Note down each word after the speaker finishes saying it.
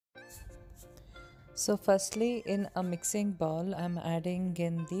So firstly, in a mixing bowl, I'm adding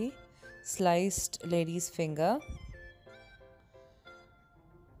in the sliced lady's finger.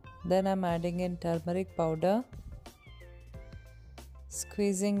 Then I'm adding in turmeric powder,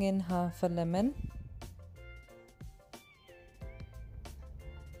 squeezing in half a lemon,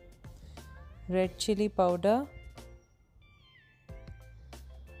 red chili powder,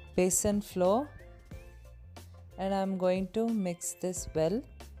 besan flour, and I'm going to mix this well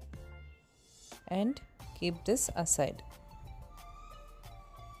and keep this aside.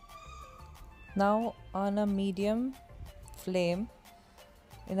 Now on a medium flame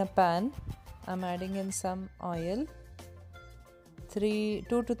in a pan, I'm adding in some oil, 2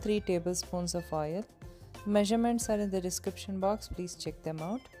 to 3 tablespoons of oil. Measurements are in the description box, please check them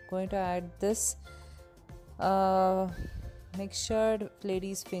out. Going to add this mixtured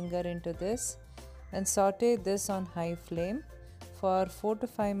lady's finger into this and saute this on high flame for 4 to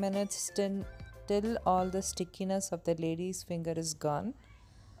 5 minutes till all the stickiness of the lady's finger is gone.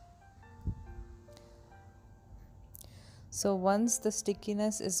 So once the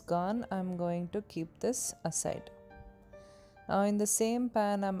stickiness is gone, I'm going to keep this aside. Now in the same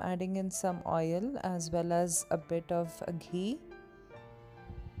pan, I'm adding in some oil as well as a bit of ghee.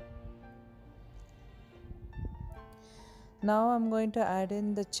 Now I'm going to add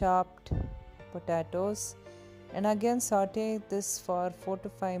in the chopped potatoes and again saute this for 4 to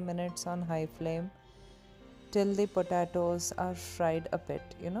 5 minutes on high flame till the potatoes are fried a bit.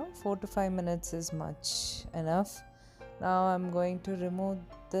 4 to 5 minutes is much enough. Now I'm going to remove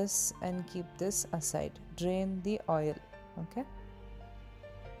this and keep this aside. Drain the oil. Okay.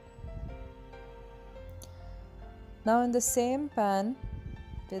 Now in the same pan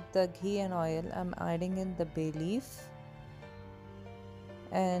with the ghee and oil, I'm adding in the bay leaf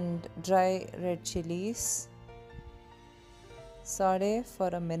and dry red chilies. Saute for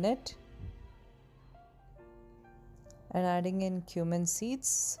a minute and adding in cumin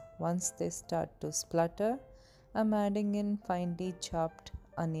seeds. Once they start to splutter, I'm adding in finely chopped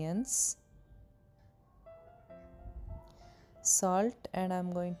onions, salt, and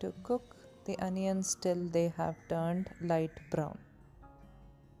I'm going to cook the onions till they have turned light brown.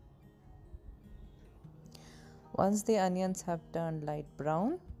 Once the onions have turned light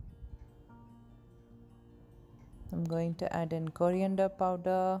brown, I'm going to add in coriander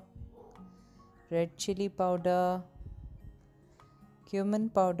powder, red chili powder, cumin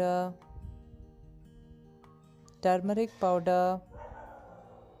powder, turmeric powder,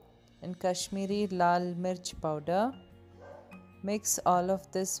 and Kashmiri lal mirch powder. Mix all of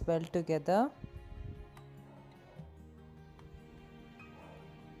this well together.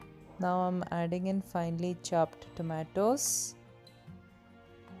 Now I'm adding in finely chopped tomatoes.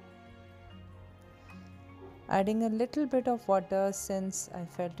 Adding a little bit of water since I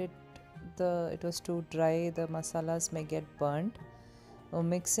felt it was too dry, the masalas may get burnt. So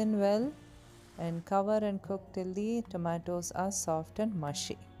mix in well and cover and cook till the tomatoes are soft and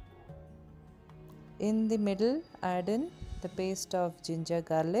mushy. In the middle, add in the paste of ginger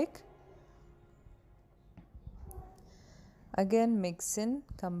garlic. Again mix in,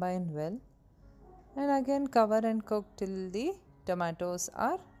 combine well, and again cover and cook till the tomatoes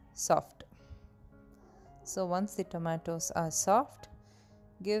are soft. So once the tomatoes are soft,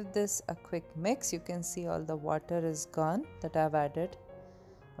 give this a quick mix. You can see all the water is gone that I've added.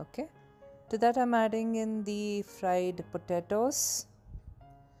 Okay. To that I'm adding in the fried potatoes.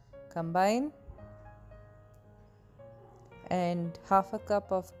 Combine. And half a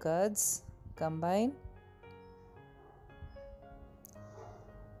cup of curds. Combine.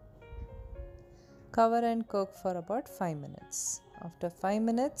 Cover and cook for about 5 minutes. After 5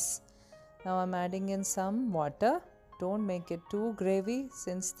 minutes, now I'm adding in some water. Don't make it too gravy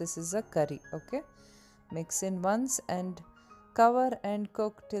since this is a curry. Okay. Mix in once and cover and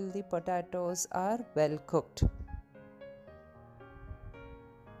cook till the potatoes are well cooked.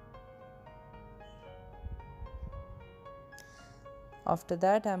 After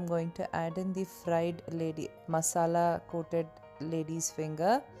that, I'm going to add in the fried masala coated lady's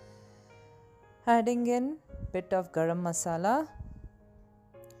finger. Adding in bit of garam masala.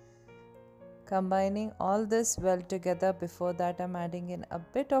 Combining all this well together. Before that, I'm adding in a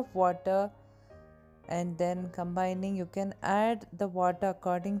bit of water and then combining. You can add the water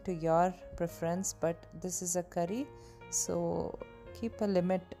according to your preference, but this is a curry, so keep a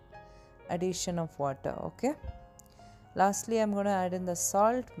limit addition of water. Okay. Lastly, I'm going to add in the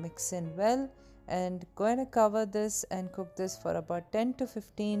salt, mix in well, and going to cover this and cook this for about 10 to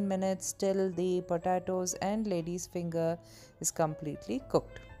 15 minutes till the potatoes and lady's finger is completely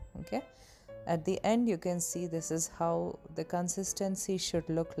cooked. Okay. At the end, you can see this is how the consistency should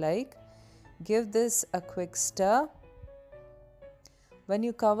look like. Give this a quick stir. When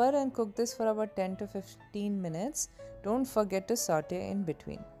you cover and cook this for about 10 to 15 minutes, don't forget to saute in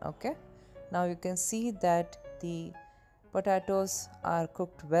between. Okay, now you can see that the potatoes are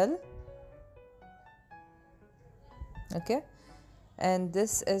cooked well. Okay, and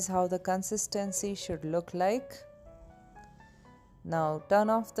this is how the consistency should look like. Now turn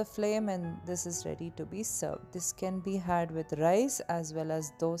off the flame and this is ready to be served. This can be had with rice as well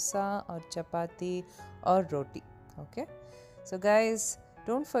as dosa or chapati or roti. Okay, so guys,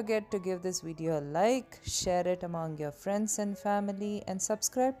 don't forget to give this video a like, share it among your friends and family, and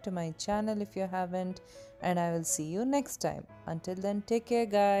subscribe to my channel if you haven't, and I will see you next time. Until then, take care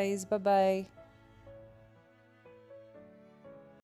guys. Bye bye.